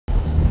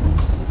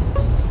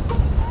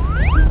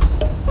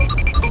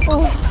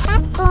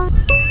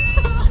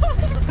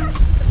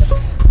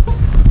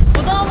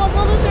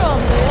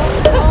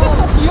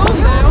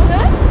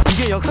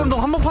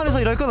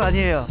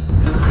아니에요.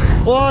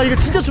 와 이거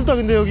진짜 춥다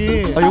근데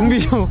여기. 아 용비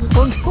좀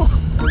먼저.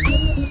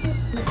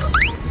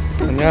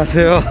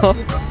 안녕하세요.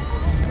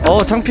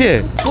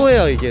 창피해.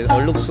 소예요 이게.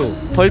 얼룩소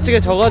벌집에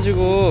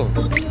져가지고.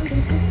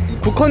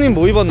 국헌님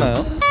뭐 입었나요?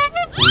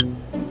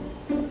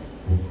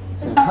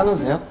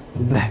 한우세요?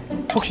 네.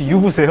 혹시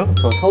유부세요?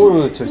 저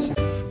서울 출신.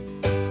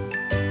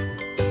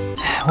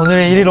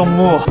 오늘의 일일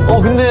업무.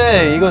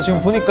 근데 이거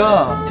지금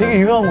보니까 되게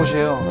유명한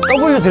곳이에요.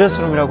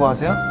 W.Dressroom이라고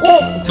아세요?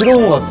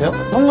 들어온 것 같아요?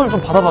 선물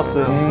좀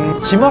받아봤어요.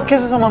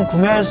 G마켓에서만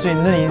구매할 수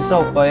있는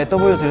인싸오빠의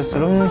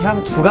W.Dressroom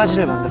향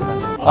 2가지를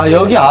만들어봤네요. 아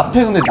여기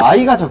앞에 근데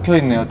나이가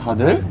적혀있네요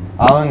다들?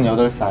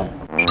 98살.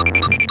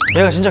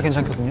 얘가 진짜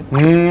괜찮거든요.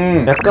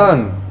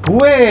 약간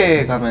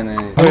도에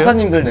가면은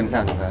박사님들 냄새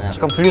안 나요?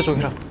 약간 불교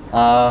쪽이라.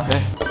 아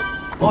네.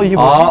 이게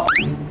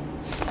뭐지?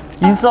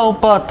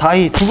 인싸오빠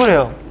다이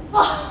두부래요.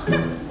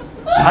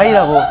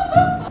 다이라고.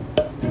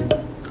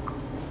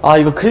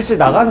 이거 글씨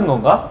나가는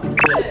건가?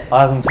 네.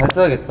 그럼 잘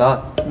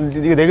써야겠다.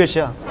 이거 네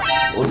글씨야.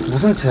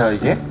 무슨 채야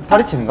이게?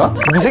 파리채인가?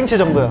 무생채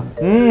정도야.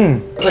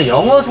 그러니까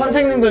영어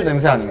선생님들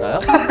냄새 아닌가요?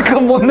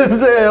 그건 뭔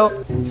냄새예요?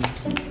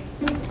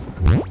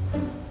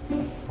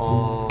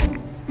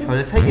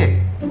 별 3개.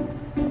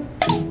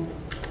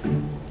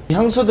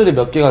 향수들이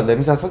몇 개가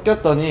냄새가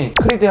섞였더니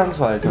크리드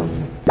향수 알죠?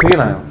 그게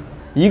나요.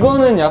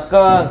 이거는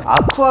약간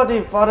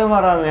아쿠아디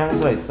파르마라는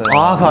향수가 있어요.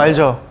 그거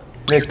알죠?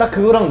 네, 딱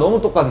그거랑 너무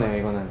똑같네요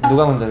이거는.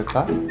 누가 먼저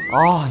할까?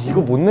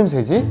 이거 뭔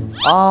냄새지?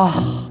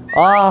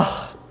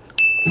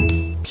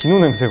 비누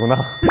냄새구나.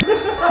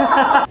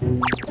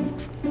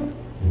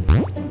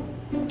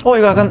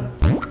 이거 약간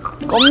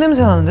껌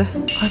냄새 나는데?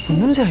 뭔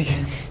냄새야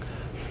이게?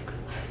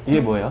 이게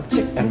뭐예요?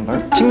 칙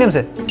앰버? 칙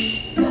냄새.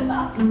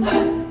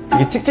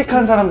 이게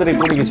칙칙한 사람들이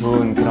뿌리기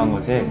좋은 그런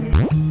거지.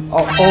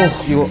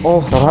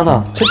 이거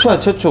잘하다. 최초야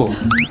최초.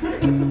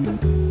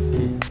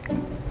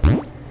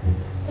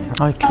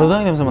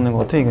 겨자향 냄새 맡는 것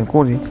같아 이게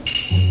꼬리.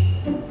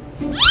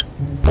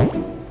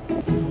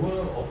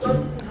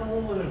 어떤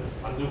향을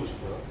만들고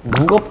싶어요?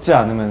 무겁지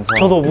않으면서.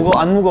 저도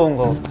안 무거운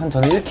거.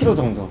 저는 1kg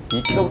정도.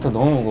 2kg부터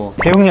너무 무거워.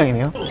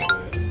 대용량이네요.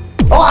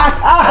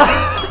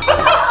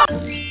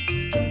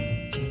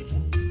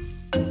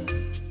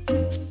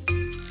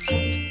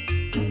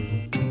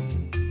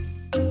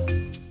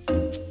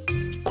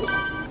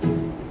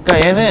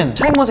 그러니까 얘는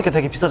샤인머스켓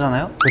되게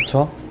비싸잖아요?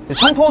 그쵸.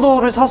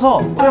 청포도를 사서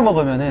뿌려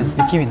먹으면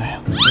느낌이 나요.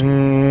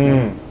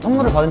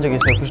 선물을 받은 적이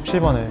있어요.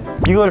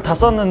 97번을 이걸 다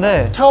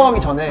썼는데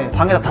샤워하기 전에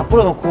방에다 다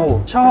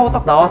뿌려놓고 샤워하고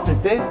딱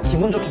나왔을 때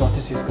기분 좋게 맡을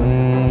수 있을 것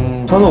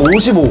같아요. 저는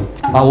 55.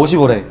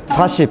 55래.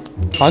 40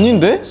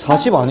 아닌데?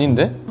 40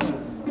 아닌데?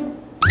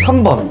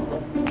 3번.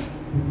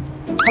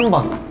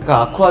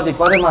 그러니까 아쿠아디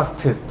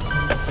파르마스트.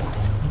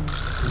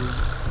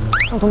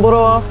 형 돈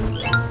벌어와.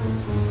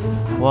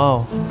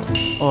 와우.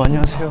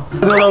 안녕하세요.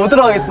 나 못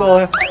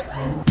들어가겠어.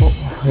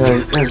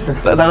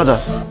 나가자.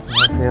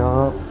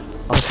 안녕하세요.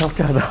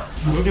 창피하다.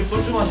 왜 이렇게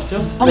뻘쭘하시죠?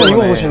 한번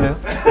입어보실래요?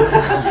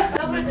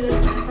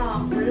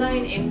 W.Dressroom에서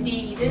온라인 MD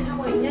일을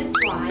하고 있는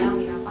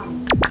조아영이라고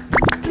합니다.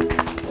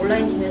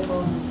 온라인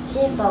팀에서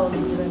신입사원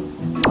일을.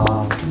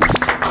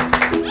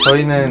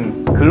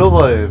 저희는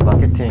글로벌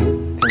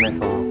마케팅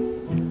팀에서.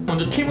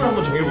 먼저 팀을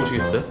한번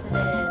정해보시겠어요?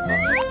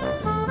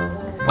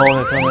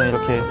 네, 그러면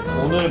이렇게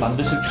오늘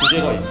만드실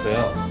주제가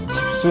있어요.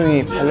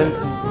 집순이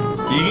밸런타인.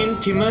 이긴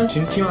팀은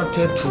진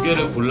팀한테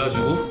 2개를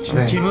골라주고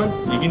진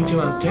팀은 이긴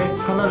팀한테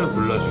하나를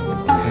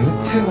골라주고.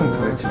 벤츠는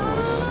도대체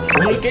뭐예요?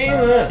 오늘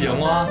게임은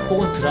영화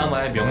혹은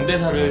드라마의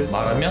명대사를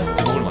말하면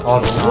제목을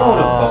맞추는 너무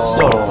어렵다.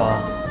 진짜 어렵다.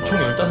 총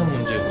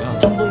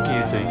 15문제고요 3분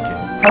기회 드릴게요.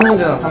 한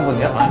문제당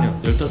 3분이요? 아니요,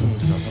 15문제당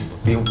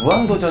 3분. 이거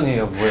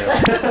무한도전이에요 뭐예요?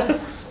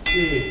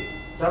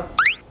 시작.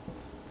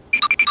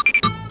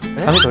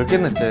 감이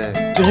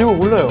넓겠는데. 저 이거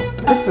몰라요.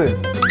 패스.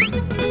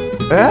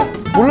 에?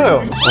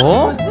 몰라요.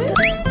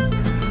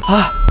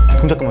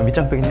 동작만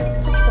밑장빼기네.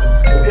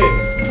 오케이.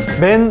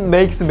 Man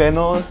makes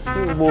manners.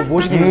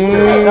 뭐시기.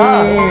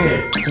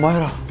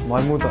 그만해라.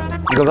 말 못하.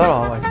 니가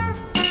가라.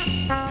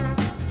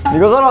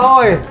 니가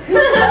가라.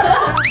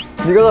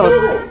 니가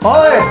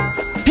가라.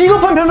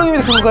 비겁한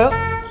별명입니다. 그건가요?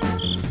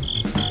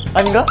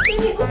 아닌가?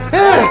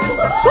 예.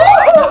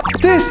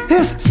 This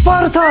is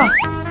Sparta.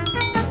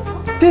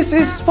 This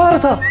is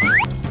Sparta.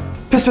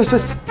 패스. 이거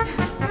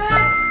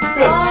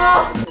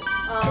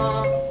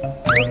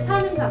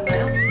스타 냄새 안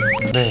나요?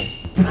 네.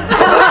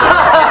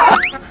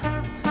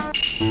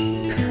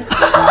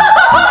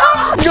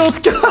 이거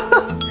어떻게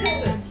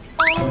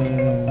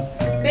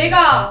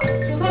내가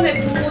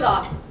조선의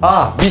부모다.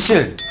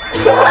 미실.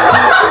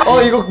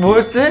 이거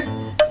뭐였지?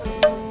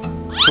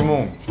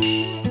 주몽.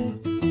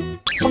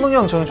 선웅이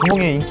형 저는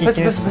주몽이 인기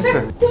있긴 했어.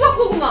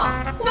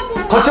 호박고구마.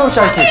 거침없이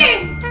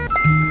하이킥.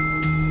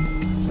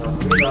 자,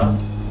 갑니다.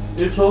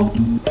 1초.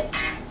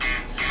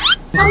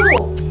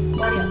 황소.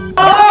 말이야.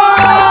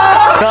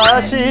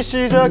 다시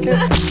시작해.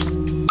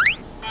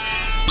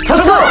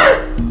 졌어!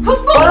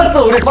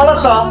 섰어! 우리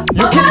빨랐다.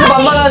 유키스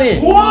만만하니.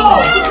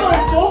 우와!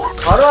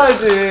 바로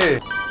알지.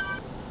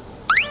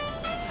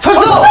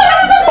 졌어!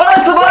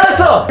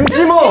 빨랐어!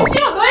 임시몽!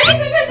 너에게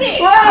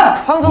슬프지?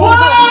 황소!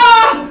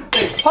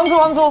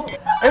 황소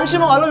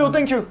MC몽 알러뷰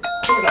땡큐.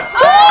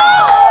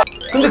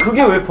 근데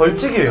그게 왜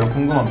벌칙이에요?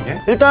 궁금한 게.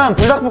 일단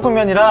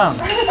불닭볶음면이랑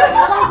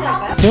화장실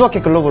할까요?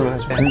 지마켓 글로벌로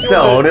해줘.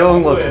 진짜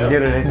어려운 거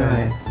 2개를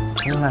해주네.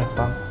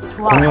 첫날밤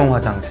공용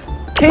화장실.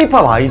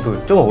 K-팝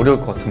아이돌 좀 어려울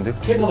것 같은데?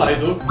 K-pop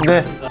아이돌?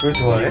 네. 왜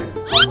좋아해?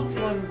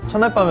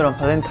 첫날밤이랑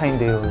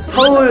발렌타인데이요.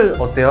 서울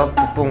어때요?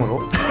 북봉으로?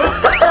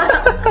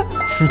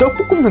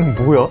 불닭볶음면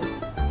뭐야?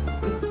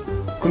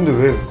 근데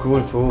왜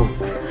그걸 줘?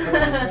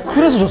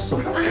 그래서 줬어.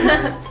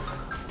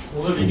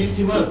 오늘 이긴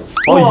팀은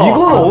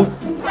이거는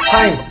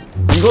타임.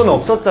 이거는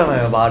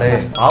없었잖아요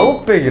말에.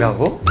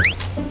 아웃백이라고?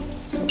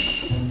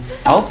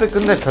 아웃백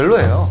근데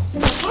별로예요.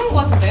 그런 거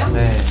같은데요?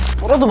 네.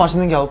 불어도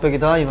맛있는 게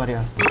아웃백이다 이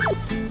말이야.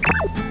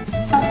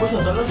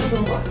 포션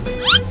잘라주는 거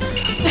아니에요?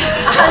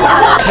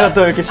 제가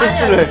또 이렇게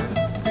실수를.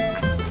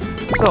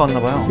 실수가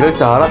왔나봐요. 이럴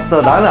줄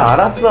알았어. 나는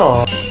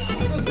알았어.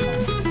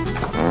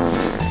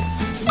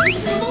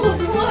 표정도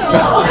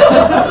풀어요.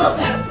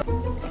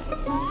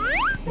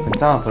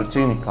 괜찮아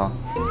벌칙이니까.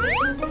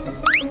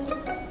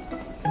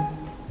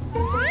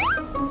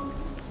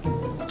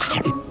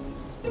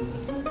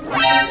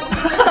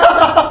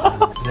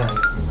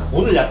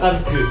 오늘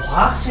약간 그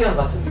과학 시간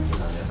같은 느낌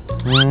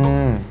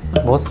나네요.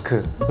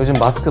 머스크. 요즘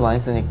마스크 많이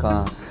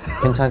쓰니까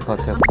괜찮을 것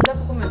같아요.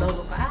 불닭볶음면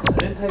넣어볼까요?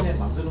 발렌타인에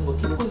만드는 거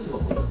키포인트가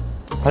뭐예요?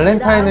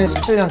 발렌타인은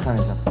 17년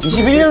산이죠.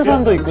 21년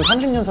산도 있고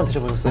 30년 산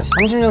드셔보셨어요?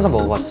 30년 산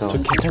먹어봤죠. 저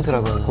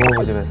괜찮더라고요.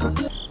 고모부 집에서.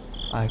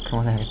 아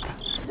그만해야겠다.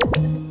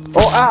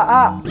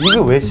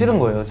 이거 왜 싫은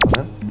거예요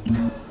저는?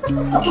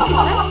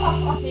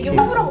 이게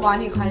호불호가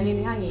많이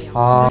갈리는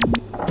향이에요.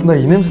 나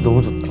이 냄새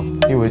너무 좋다.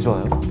 이거 왜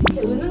좋아요?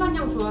 은은한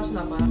향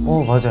좋아하시나 봐요.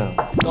 맞아요.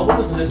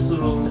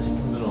 W.Dressroom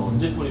제품들은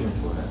언제 뿌리면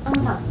좋아요?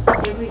 항상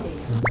에브리데이.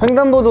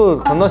 횡단보도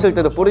건너실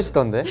때도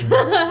뿌리시던데?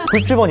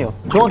 97번이요.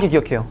 정확히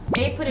기억해요.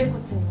 에이프릴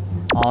코튼.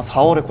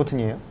 4월의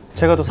코튼이에요?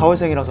 제가 또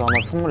 4월생이라서 아마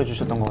선물해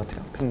주셨던 것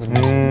같아요.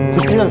 팬분들.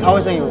 97년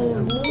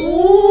 4월생이거든요.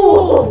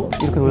 오.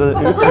 이렇게 놀라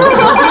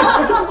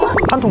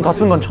한 통 다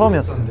쓴 건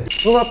처음이었어.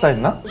 또 갔다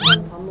했나?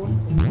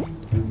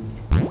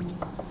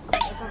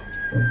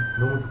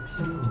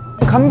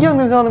 감기약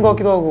냄새 나는 것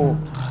같기도 하고.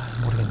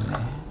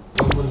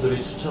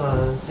 여러분들이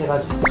추천하는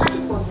 3가지.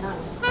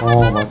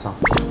 40번이랑 맞아.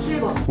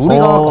 17번.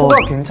 우리가 코가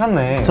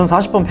괜찮네. 전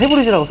 40번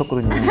페브리즈라고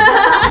썼거든요.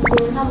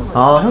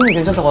 03번. 형님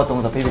괜찮다고 했던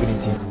거다, 베이비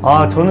그린티.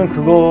 저는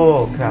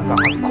그거 그 약간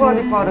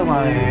아쿠아디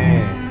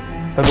파르마에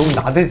너무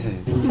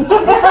나대지.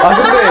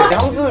 근데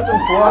향수를 좀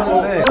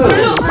좋아하는데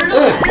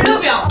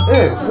블루병.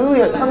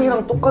 그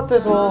향이랑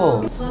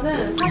똑같아서.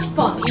 저는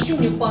 40번,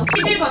 26번,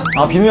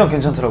 11번. 비누향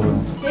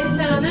괜찮더라고요.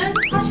 베스트셀러는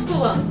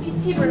 49번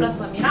피치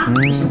블러썸이랑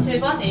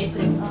 97번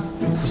에이프릴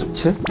코튼.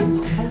 97?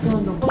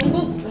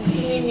 전국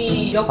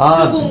교수님이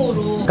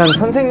역주공으로 약간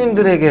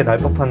선생님들에게 날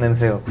법한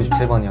냄새가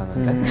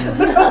 97번이었는데.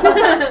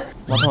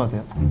 맡아봐도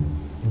돼요?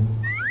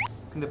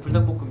 근데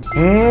불닭볶음.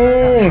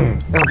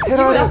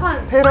 이거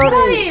약간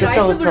페라리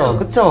라이트 블루.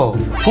 그쵸.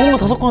 좋은 거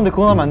다 섞었는데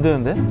그건 하면 안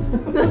되는데?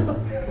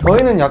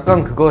 저희는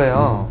약간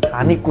그거예요.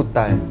 안 입고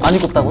딸. 안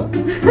입었다고요?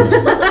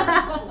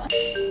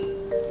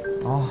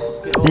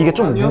 이게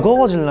좀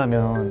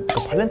무거워지려면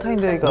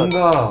발렌타인데이가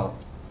뭔가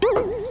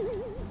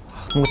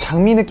뭔가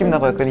장미 느낌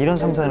나고 약간 이런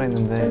상상을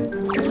했는데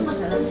좀더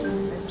달라지셨어요.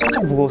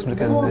 살짝 무거웠으면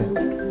좋겠는데.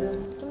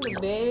 좀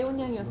더 매운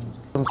향이었으면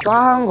좋겠어요. 좀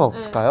싸한 거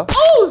없을까요?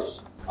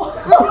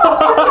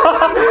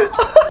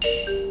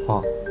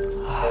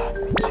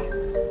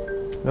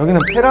 여기는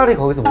페라리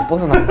거기서 못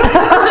벗어난다.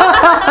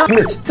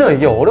 근데 진짜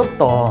이게 어렵다.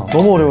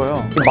 너무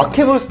어려워요. 막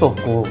해볼 수도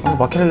없고.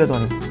 마켈렐레도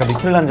아니고.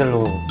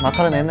 미켈란젤로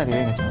마카레나 옛날에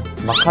유행했잖아.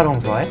 마카롱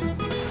좋아해?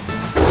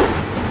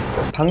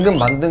 방금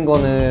만든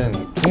거는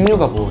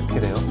종류가 뭐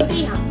어떻게 돼요?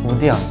 우디향.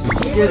 우디향.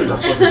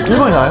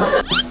 1번이 나요?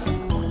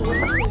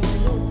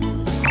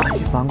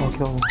 여기서 나은 것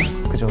같기도 하고.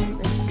 그죠?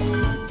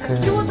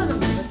 키워드는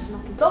뭔가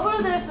지마켓.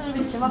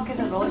 W.Dressroom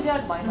지마켓은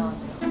러시아에서 많이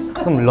나왔대요.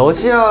 그럼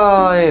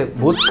러시아의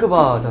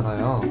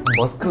모스크바잖아요.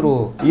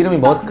 머스크로 이름이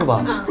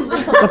머스크바.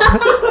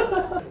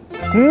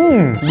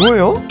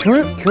 뭐예요?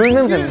 귤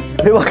냄새.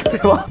 대박.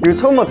 이거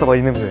처음 맡아봐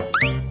이 냄새.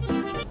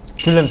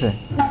 귤 냄새.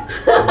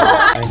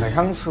 아니 나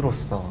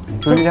향수로서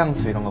귤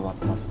향수 이런 거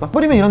맡아봤어?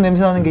 뿌리면 이런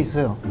냄새 나는 게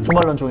있어요.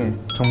 조말론 종에.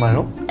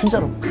 정말로?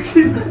 진짜로.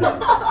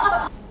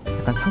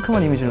 약간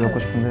상큼한 이미지를 넣고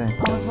싶은데.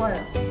 좋아요.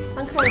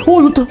 상큼하게.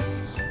 좋다.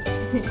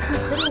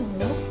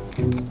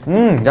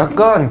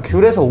 약간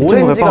귤에서 몇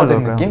오렌지가 방울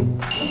된 넣을까요? 느낌?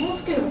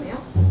 성숙해졌네요.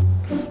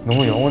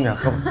 너무 영혼이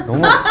아까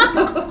너무.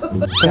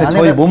 근데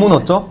저희 뭐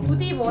넣었죠?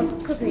 우디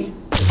머스크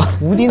베이스.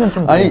 우디는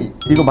좀. 아니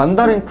이거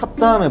만다린 탑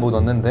다음에 뭐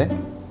넣었는데?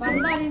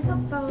 만다린 탑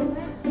다음에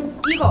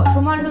이거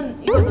조말론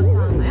이거 넣지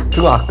않았나요?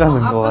 그거 아까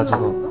넣은 아까 거 가지고.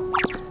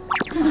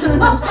 넣은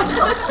거?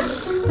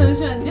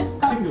 잠시만요.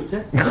 sim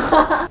교체?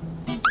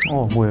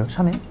 뭐예요?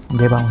 샤넬?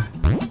 네 방울.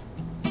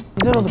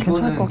 이제라도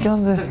괜찮을 것 같긴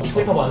한데.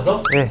 K-pop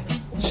완성? 네.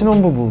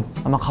 신혼부부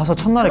아마 가서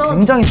첫날에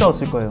굉장히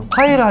싸웠을 거예요.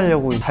 화해를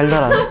하려고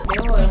달달한.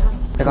 매워요.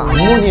 약간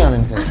암모니아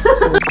냄새.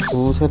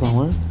 2-3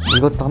 방울?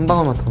 이것도 한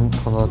방울만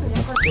더 넣어도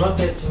되죠?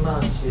 지마켓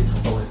팀만치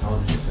잠깐만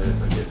담아주실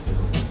별게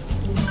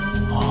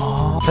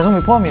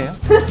배송비 포함이에요?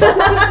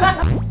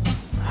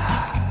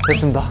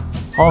 됐습니다.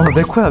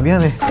 내 코야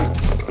미안해.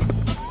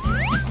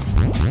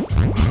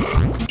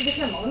 이게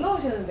그냥 막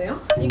나오시는데요?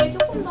 이게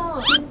조금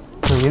더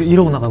저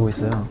이러고 나가고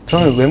있어요.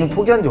 저는 외모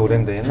포기한 지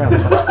오랜데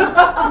옛날부터.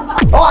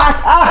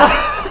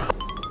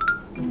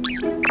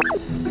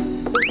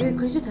 되게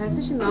글씨 잘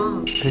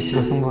쓰시나?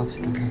 글씨로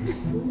승부합시다.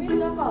 우빈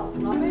씨 아까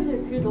라벨제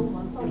글 너무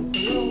많다고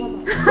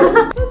별로라고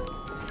하다.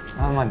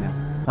 잠깐만요.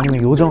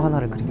 아니면 요정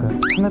하나를 그릴까요?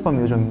 첫날 밤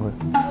요정인 거예요.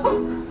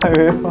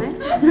 왜요?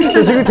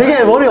 저 지금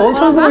되게 머리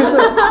엄청 쓰고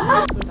있어요.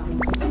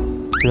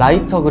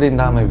 라이터 그린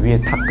다음에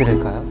위에 닭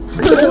그릴까요?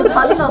 너무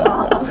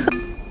잔인하다.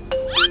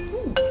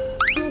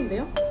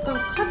 귀여운데요? 약간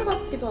카드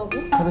같기도 하고.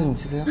 카드 좀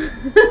치세요.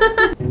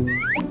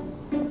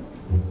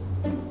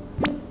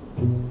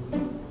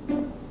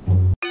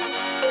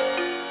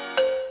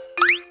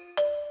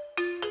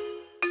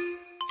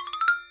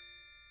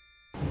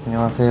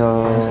 안녕하세요.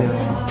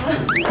 안녕하세요.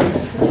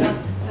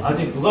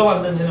 아직 누가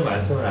만든지는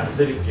말씀을 안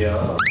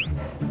드릴게요.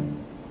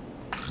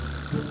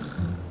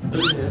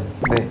 들리세요?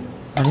 네.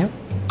 아니요?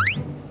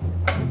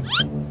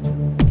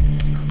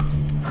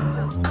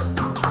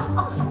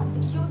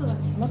 키워드가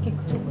지막히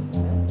그런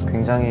거예요?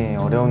 굉장히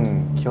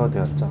어려운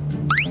키워드였죠.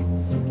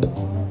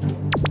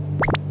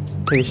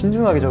 되게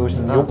신중하게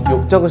적으신다.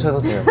 욕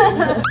적으셔도 돼요.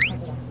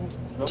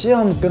 가져왔습니다.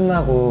 시험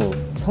끝나고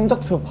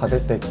성적표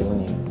받을 때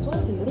기분이에요.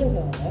 서울에서 이런 냄새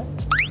나나요?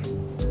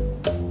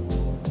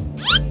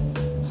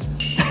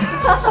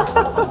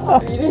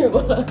 이름이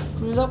뭐라?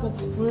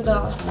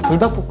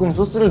 불닭볶음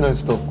소스를 넣을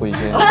수도 없고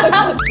이게.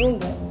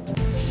 좋은데요?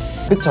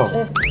 그쵸?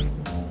 네.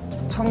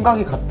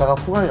 청각이 갔다가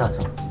후각이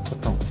가죠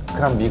보통.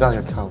 그럼 미각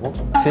이렇게 하고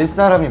질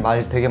사람이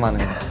말 되게 많은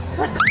거.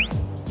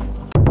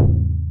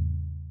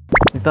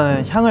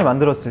 일단은 향을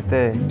만들었을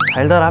때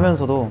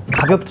달달하면서도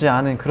가볍지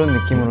않은 그런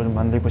느낌으로 좀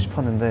만들고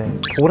싶었는데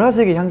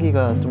보라색의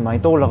향기가 좀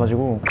많이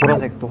떠올라가지고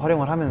보라색도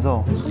활용을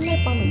하면서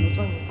첫날 밤의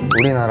요정이에요.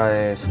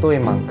 우리나라의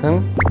수도인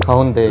만큼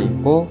가운데에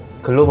있고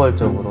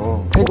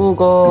글로벌적으로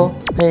태국어,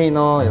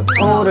 스페인어 이렇게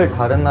서울을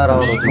다른 나라로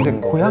근데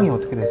적은 거. 고향이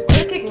어떻게 되세요?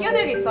 이렇게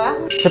끼어들기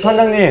있어요?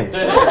 재판장님!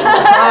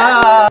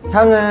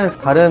 향은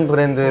다른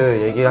브랜드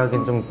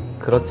얘기하긴 좀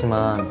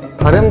그렇지만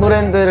다른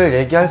브랜드를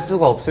얘기할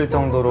수가 없을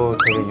정도로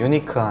되게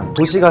유니크한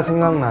도시가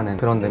생각나는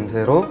그런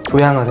냄새로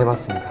조향을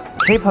해봤습니다.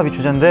 K-팝이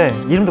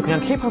주제인데 이름도 그냥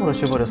K-팝으로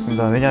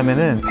지어버렸습니다.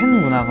 왜냐하면 팬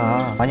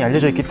문화가 많이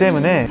알려져 있기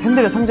때문에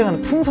팬들을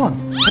상징하는 풍선,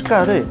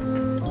 색깔을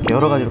이렇게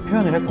여러 가지로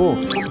표현을 했고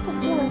톡톡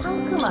튀는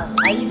상큼한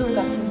아이돌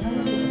같은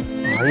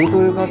향기.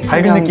 아이돌 같은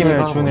밝은 느낌을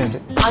향기가 주는.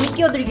 뭐지? 안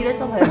끼어들기로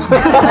했잖아요.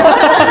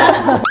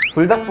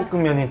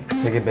 불닭볶음면이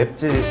되게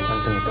맵지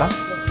않습니까?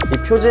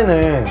 이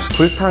표지는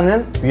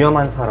불타는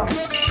위험한 사람,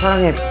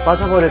 사랑에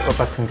빠져버릴 것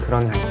같은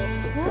그런 향.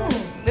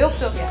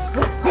 매혹적이야.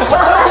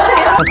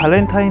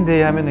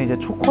 발렌타인데이 하면은 이제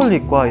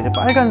초콜릿과 이제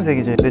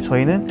빨간색이죠. 근데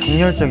저희는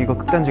정열적이고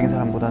극단적인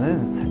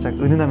사람보다는 살짝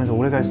은은하면서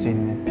오래 갈 수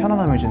있는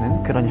편안함을 주는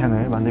그런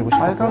향을 만들고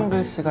싶어요. 빨간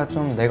글씨가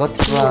좀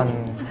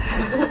네거티브한.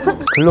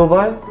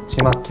 글로벌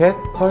G마켓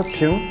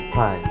퍼퓸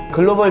스타일.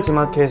 글로벌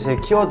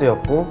G마켓이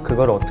키워드였고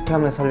그걸 어떻게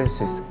하면 살릴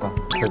수 있을까?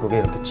 결국에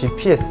이렇게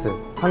GPS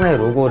하나의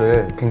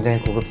로고를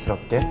굉장히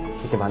고급스럽게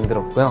이렇게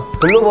만들었고요.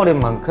 글로벌인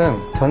만큼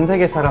전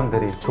세계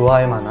사람들이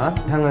좋아할 만한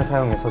향을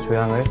사용해서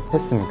조향을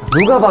했습니다.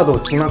 누가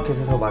봐도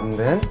G마켓에서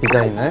만든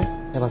디자인을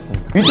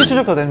해봤습니다. 위치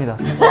추적도 됩니다.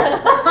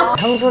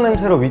 향수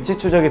냄새로 위치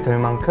추적이 될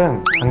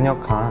만큼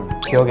강력한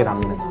기억에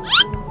남는.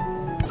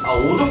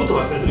 5등부터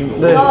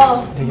말씀드리면 네.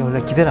 되게 원래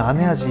기대를 안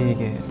해야지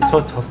이게.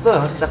 저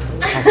졌어요 시작.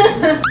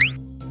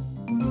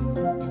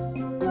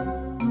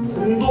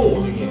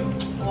 공동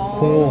 5등이에요.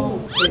 공호.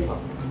 K-팝,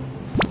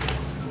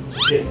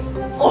 GPS,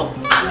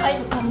 사이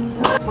좋다.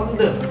 3등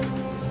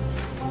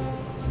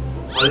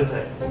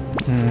발렌타인,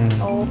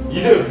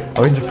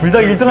 2등 왠지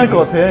불닭 1등 할 것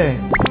같아.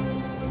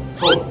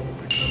 서울.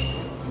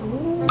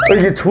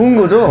 이게 좋은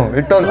거죠?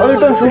 일단 좋은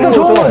일단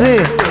좋은 거지.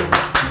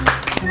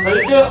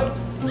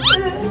 달릴게요.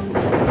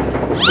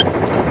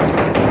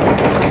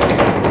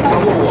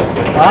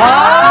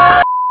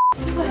 아!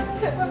 제발.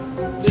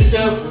 1등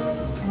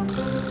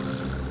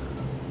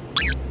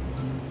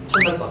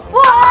첫날 밤.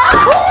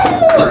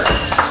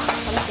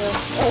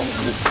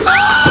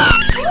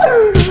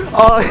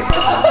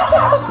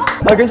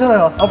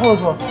 괜찮아요. 앞으로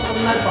좋아.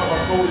 첫날 밤과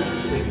서울이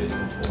출시되기로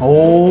했습니다.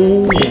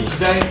 오. 이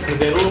디자인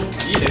그대로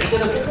이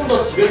냄새는 조금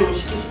더 디벨롭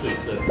시킬 수도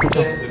있어요.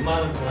 근데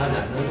웬만하면 변하지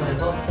않는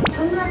선에서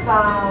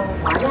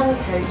첫날밤 마냥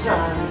달 줄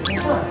알았는데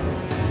괜찮았어요.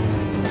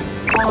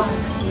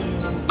 이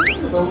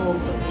피부 너무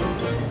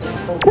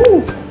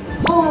귀엽고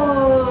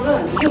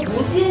서울은 이게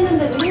뭐지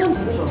했는데도 향은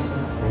되게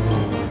좋았어요.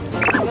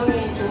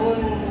 분명히 좋은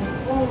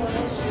호응을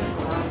해주실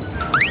거라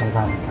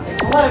감사합니다.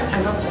 정말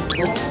잘 만드셨어요.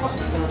 너무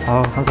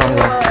수고하셨어요.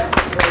 감사합니다.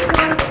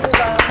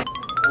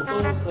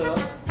 어떠셨어요?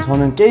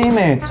 저는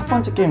게임에 첫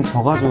번째 게임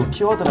져가지고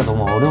키워드가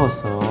너무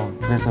어려웠어요.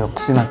 그래서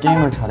역시나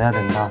게임을 잘해야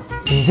된다.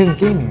 인생은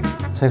게임이에요.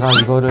 제가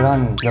이거를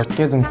한 몇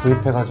개든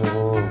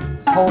구입해가지고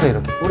서울에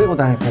이렇게 뿌리고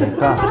다닐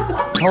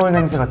테니까 서울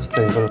냄새가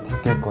진짜 이걸로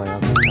바뀔 거예요.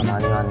 그러니까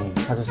많이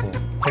사주세요.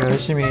 제가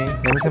열심히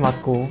냄새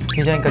맡고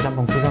디자인까지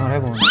한번 구상을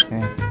해본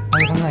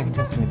향이 상당히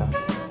괜찮습니다.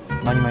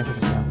 많이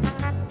사주세요.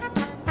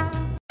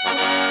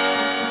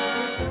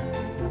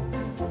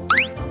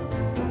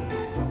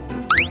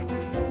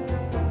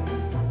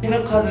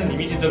 생각하는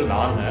이미지대로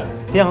나왔나요?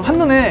 그냥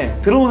한눈에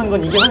들어오는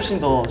건 이게 훨씬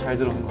더 잘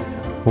들어오는 것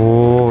같아요.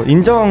 오,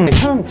 인정.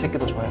 향은 제게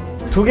더 좋아요.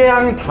 두 개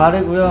향이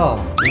다르고요.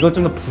 이거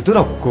좀 더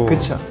부드럽고,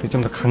 그쵸. 이게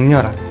좀 더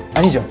강렬한.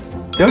 아니죠.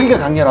 여기가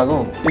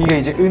강렬하고 여기가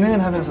이제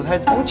은은하면서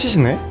살짝.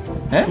 뻥치시네?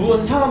 두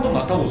분 향 한번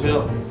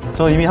맡아보세요.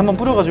 저 이미 한번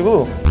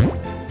뿌려가지고.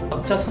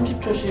 각자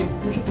 30초씩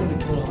 30분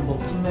느낌으로 한번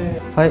판매.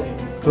 하이,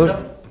 굿.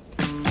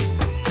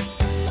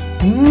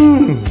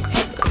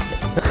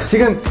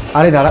 지금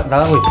아래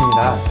나가고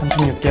있습니다.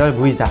 36개월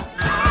무이자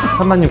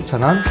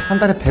 36,000원, 한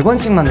달에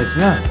 100원씩만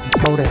내시면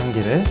서울의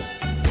향기를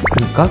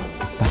한껏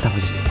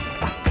맡아보실 수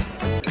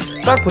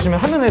있습니다. 딱 보시면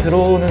한눈에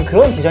들어오는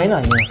그런 디자인은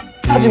아니에요.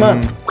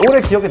 하지만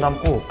오래 기억에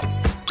남고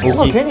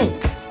뭔가 괜히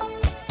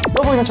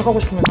써 보이는 척 하고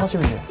싶으면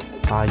사시면 돼요.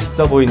 아,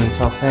 있어 보이는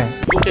척. 네.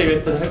 구독자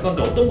이벤트 할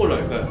건데 어떤 걸로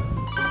할까요?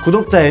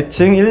 구독자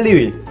애칭 1,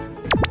 2위.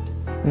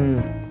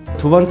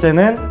 두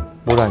번째는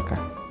뭐로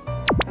할까요?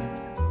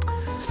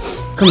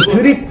 그럼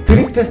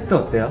드립 테스트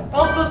어때요?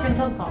 그거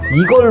괜찮다.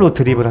 이걸로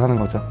드립을 하는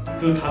거죠.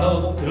 그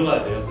단어가 꼭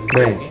들어가야 돼요. 그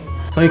네. 내용에.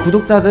 저희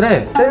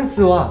구독자들의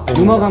센스와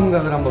유머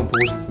감각을 한번 보고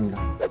싶습니다.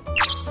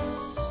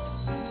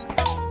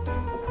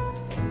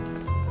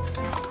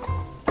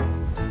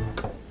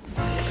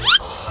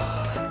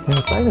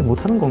 내가 사인을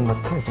못하는 건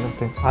같아. 제가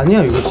때.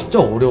 아니야, 이거 진짜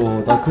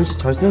어려워. 나 글씨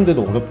잘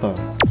쓰는데도 어렵다.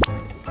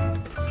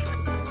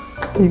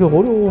 이거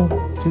어려워.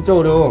 진짜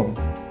어려워.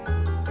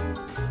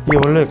 이게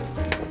원래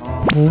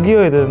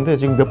무기여야 되는데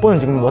지금 몇 번을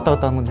지금 왔다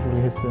갔다 하는 건지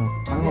모르겠어요.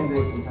 작년에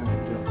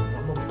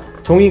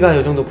괜찮았어요. 종이가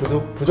이 정도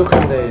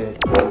부족한데.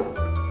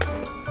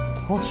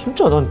 아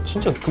진짜 난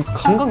진짜 그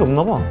감각이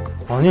없나 봐.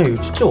 아니야,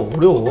 이거 진짜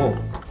어려워.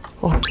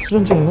 아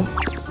수전증인데?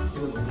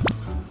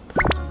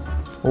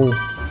 오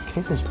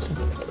케이스는 쉽지.